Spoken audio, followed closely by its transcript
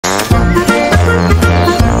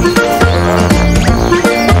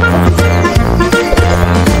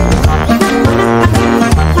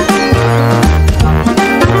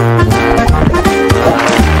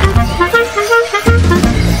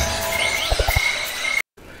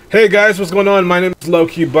Hey guys, what's going on? My name is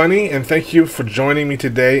Lokey Bunny, and thank you for joining me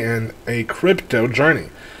today in a crypto journey.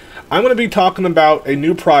 I'm going to be talking about a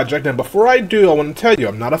new project, and before I do, I want to tell you,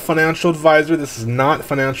 I'm not a financial advisor. This is not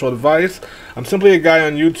financial advice. I'm simply a guy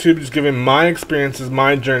on YouTube just giving my experiences,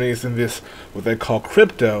 my journeys in this, what they call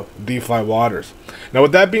crypto DeFi waters. Now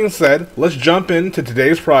with that being said, let's jump into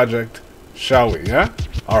today's project, shall we? Yeah?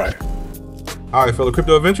 Alright, fellow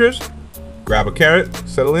crypto adventurers, grab a carrot,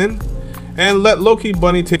 settle in, and let Lokey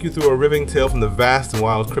Bunny take you through a riveting tale from the vast and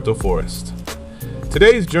wild crypto forest.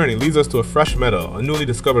 Today's journey leads us to a fresh meadow, a newly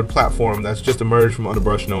discovered platform that's just emerged from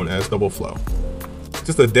underbrush known as Double Flow.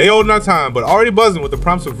 Just a day old in our time, but already buzzing with the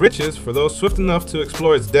promise of riches for those swift enough to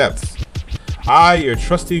explore its depths. I, your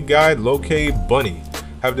trusty guide Lokey Bunny,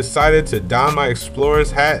 have decided to don my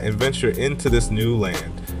explorer's hat and venture into this new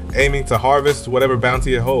land, aiming to harvest whatever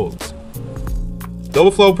bounty it holds.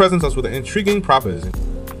 Double Flow presents us with an intriguing proposition.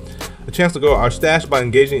 A chance to grow our stash by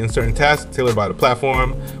engaging in certain tasks tailored by the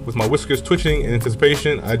platform. With my whiskers twitching in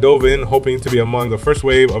anticipation, I dove in hoping to be among the first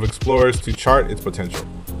wave of explorers to chart its potential.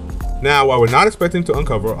 Now, while we're not expecting to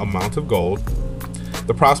uncover a mount of gold,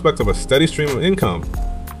 the prospect of a steady stream of income,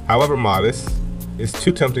 however modest, is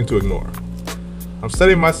too tempting to ignore. I'm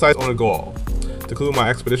setting my sights on a goal, to conclude my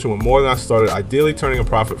expedition with more than I started, ideally turning a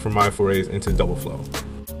profit from my forays into Double Flow.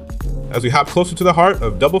 As we hop closer to the heart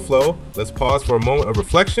of Double Flow, let's pause for a moment of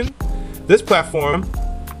reflection. This platform,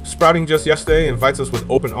 sprouting just yesterday, invites us with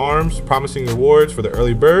open arms, promising rewards for the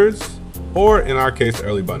early birds, or in our case, the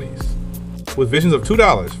early bunnies. With visions of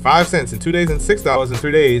 $2, 5 cents in 2 days and $6 in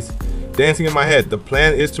 3 days dancing in my head, the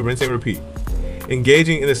plan is to rinse and repeat.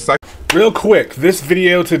 Engaging in this cycle. real quick, this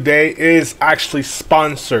video today is actually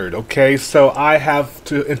sponsored, okay? So I have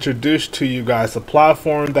to introduce to you guys a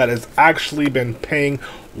platform that has actually been paying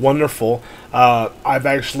wonderful. I've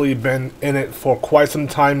actually been in it for quite some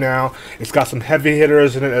time now. It's got some heavy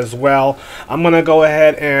hitters in it as well. I'm gonna go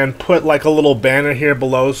ahead and put like a little banner here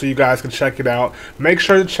below so you guys can check it out. Make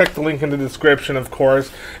sure to check the link in the description, of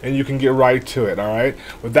course, and you can get right to it. All right,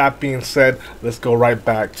 with that being said, let's go right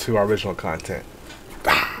back to our original content.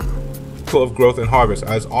 Of growth and harvest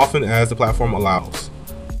as often as the platform allows.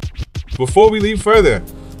 Before we leave further,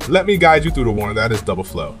 let me guide you through the one that is Double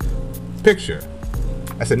Flow. Picture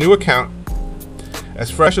as a new account, as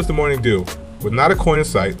fresh as the morning dew, with not a coin in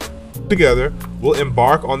sight. Together, we'll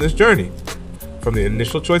embark on this journey, from the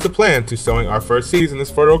initial choice of plan to sowing our first seeds in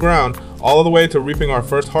this fertile ground, all the way to reaping our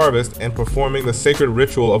first harvest and performing the sacred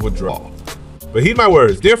ritual of withdrawal. But heed my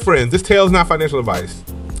words, dear friends, this tale is not financial advice.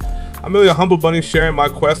 I'm merely a humble bunny sharing my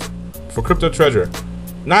quest for crypto treasure,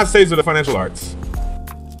 not sage of the financial arts.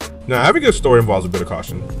 Now, every good story involves a bit of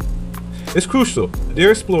caution. It's crucial,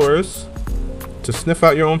 dear explorers, to sniff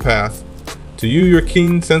out your own path, to use your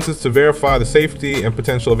keen senses to verify the safety and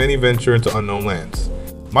potential of any venture into unknown lands.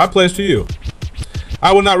 My pledge to you: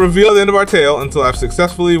 I will not reveal the end of our tale until I've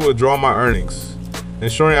successfully withdrawn my earnings,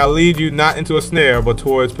 ensuring I lead you not into a snare but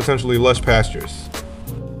towards potentially lush pastures.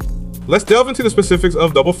 Let's delve into the specifics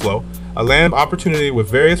of Double Flow, a land of opportunity with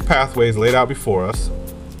various pathways laid out before us.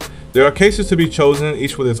 There are cases to be chosen,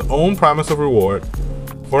 each with its own promise of reward.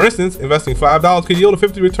 For instance, investing $5 could yield a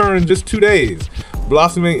 50 return in just 2 days,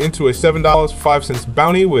 blossoming into a $7.05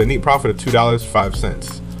 bounty with a neat profit of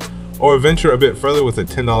 $2.05. Or venture a bit further with a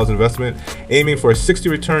 $10 investment, aiming for a 60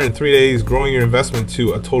 return in 3 days, growing your investment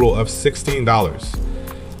to a total of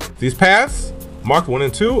 $16. These paths, marked 1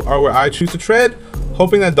 and 2, are where I choose to tread,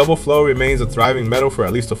 hoping that Double Flow remains a thriving meadow for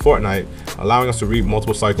at least a fortnight, allowing us to reap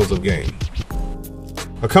multiple cycles of gain.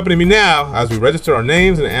 Accompany me now as we register our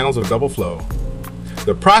names in the annals of Double Flow.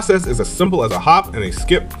 The process is as simple as a hop and a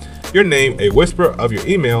skip, your name, a whisper of your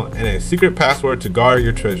email, and a secret password to guard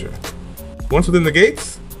your treasure. Once within the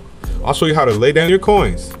gates, I'll show you how to lay down your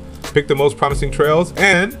coins, pick the most promising trails,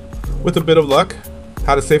 and, with a bit of luck,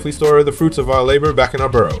 how to safely store the fruits of our labor back in our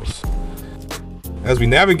burrows. As we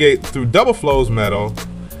navigate through Double Flow's meadow,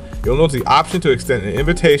 you'll note the option to extend an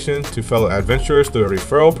invitation to fellow adventurers through a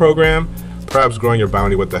referral program, perhaps growing your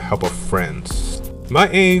bounty with the help of friends. My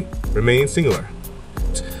aim remains singular: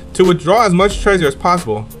 to withdraw as much treasure as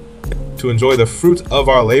possible, to enjoy the fruits of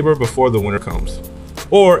our labor before the winter comes,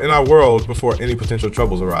 or in our world before any potential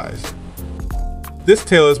troubles arise. This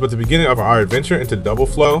tale is but the beginning of our adventure into Double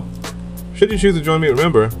Flow. Should you choose to join me,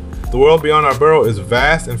 remember, the world beyond our burrow is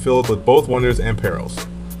vast and filled with both wonders and perils.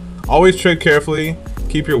 Always tread carefully,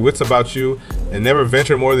 keep your wits about you, and never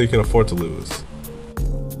venture more than you can afford to lose.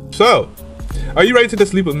 So, are you ready to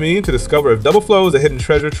sleep with me to discover if Double Flow is a hidden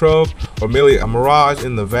treasure trove or merely a mirage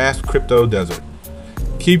in the vast crypto desert?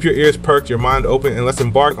 Keep your ears perked, your mind open, and let's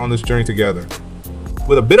embark on this journey together.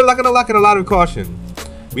 With a bit of luck and a lot of caution,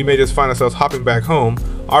 we may just find ourselves hopping back home,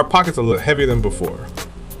 our pockets are a little heavier than before.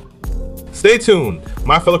 Stay tuned,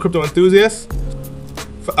 my fellow crypto enthusiasts,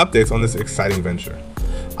 for updates on this exciting venture.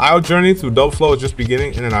 Our journey through double flow is just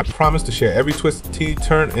beginning, and then I promise to share every twist,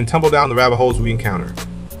 turn, and tumble down the rabbit holes we encounter.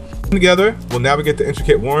 Together, we'll navigate the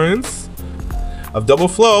intricate warrens of double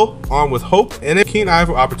flow, armed with hope and a keen eye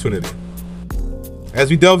for opportunity. As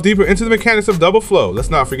we delve deeper into the mechanics of double flow, let's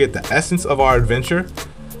not forget the essence of our adventure: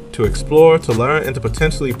 to explore, to learn, and to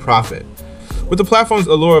potentially profit. With the platform's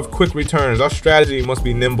allure of quick returns, our strategy must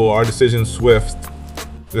be nimble, our decisions swift.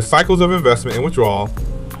 The cycles of investment and withdrawal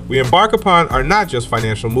we embark upon are not just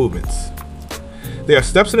financial movements. They are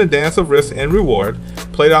steps in a dance of risk and reward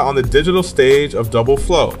played out on the digital stage of double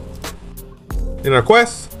flow. In our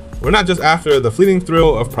quest, we're not just after the fleeting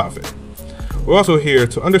thrill of profit. We're also here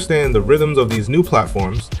to understand the rhythms of these new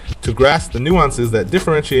platforms, to grasp the nuances that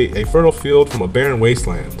differentiate a fertile field from a barren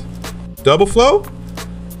wasteland. Double flow,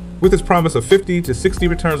 with its promise of 50 to 60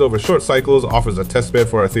 returns over short cycles, offers a testbed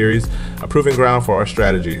for our theories, a proving ground for our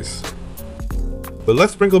strategies. But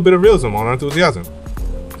let's sprinkle a bit of realism on our enthusiasm.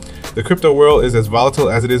 The crypto world is as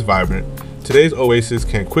volatile as it is vibrant. Today's oasis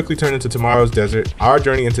can quickly turn into tomorrow's desert. Our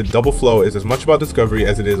journey into double flow is as much about discovery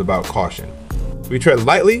as it is about caution. We tread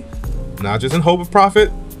lightly, not just in hope of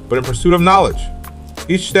profit, but in pursuit of knowledge.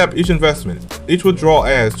 Each step, each investment, each withdrawal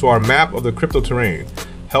adds to our map of the crypto terrain,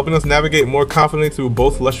 helping us navigate more confidently through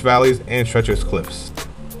both lush valleys and treacherous cliffs.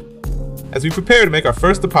 As we prepare to make our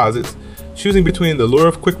first deposits, choosing between the lure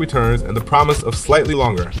of quick returns and the promise of slightly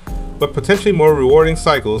longer, but potentially more rewarding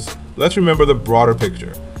cycles, let's remember the broader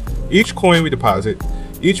picture. Each coin we deposit,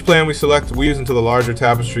 each plan we select weaves into the larger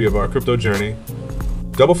tapestry of our crypto journey.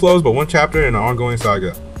 Double flow is but one chapter in an ongoing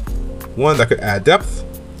saga, one that could add depth,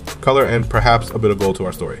 color, and perhaps a bit of gold to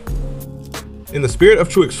our story. In the spirit of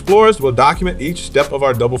true explorers, we'll document each step of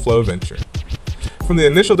our double flow venture. From the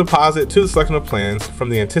initial deposit to the selection of plans, from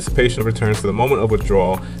the anticipation of returns to the moment of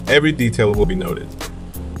withdrawal, every detail will be noted.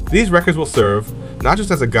 These records will serve not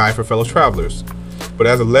just as a guide for fellow travelers, but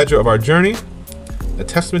as a ledger of our journey, a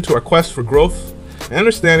testament to our quest for growth and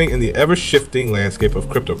understanding in the ever-shifting landscape of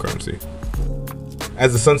cryptocurrency.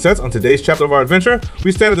 As the sun sets on today's chapter of our adventure,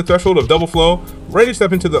 we stand at the threshold of double flow, ready to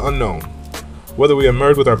step into the unknown. Whether we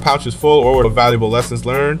emerge with our pouches full or with valuable lessons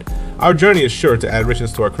learned, our journey is sure to add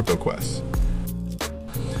richness to our crypto quest.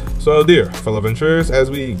 So dear fellow adventurers, as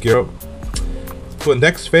we gear up for the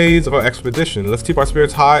next phase of our expedition, let's keep our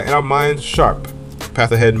spirits high and our minds sharp. The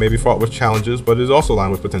path ahead may be fraught with challenges, but it is also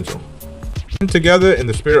lined with potential. And together in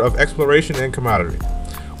the spirit of exploration and camaraderie,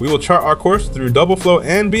 we will chart our course through double flow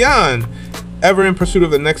and beyond, ever in pursuit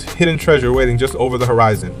of the next hidden treasure waiting just over the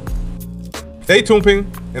horizon. Stay tuned,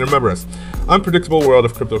 and remember us, unpredictable world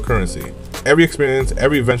of cryptocurrency. Every experience,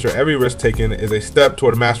 every venture, every risk taken is a step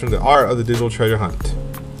toward mastering the art of the digital treasure hunt.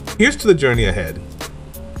 Here's to the journey ahead.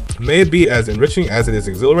 May it be as enriching as it is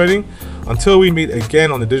exhilarating. Until we meet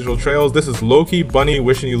again on the digital trails, this is Lokey Bunny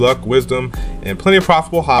wishing you luck, wisdom, and plenty of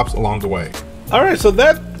profitable hops along the way. Alright, so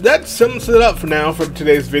that sums it up for now for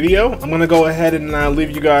today's video. I'm going to go ahead and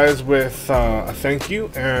leave you guys with a thank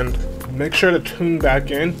you, and make sure to tune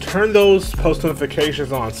back in. Turn those post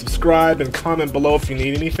notifications on. Subscribe and comment below if you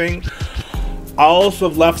need anything. I also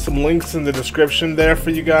have left some links in the description there for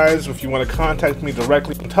you guys if you want to contact me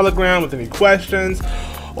directly on Telegram with any questions,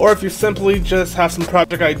 or if you simply just have some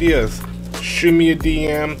project ideas, shoot me a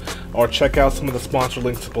DM or check out some of the sponsored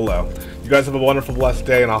links below. You guys have a wonderful, blessed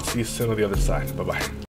day, and I'll see you soon on the other side. Bye-bye.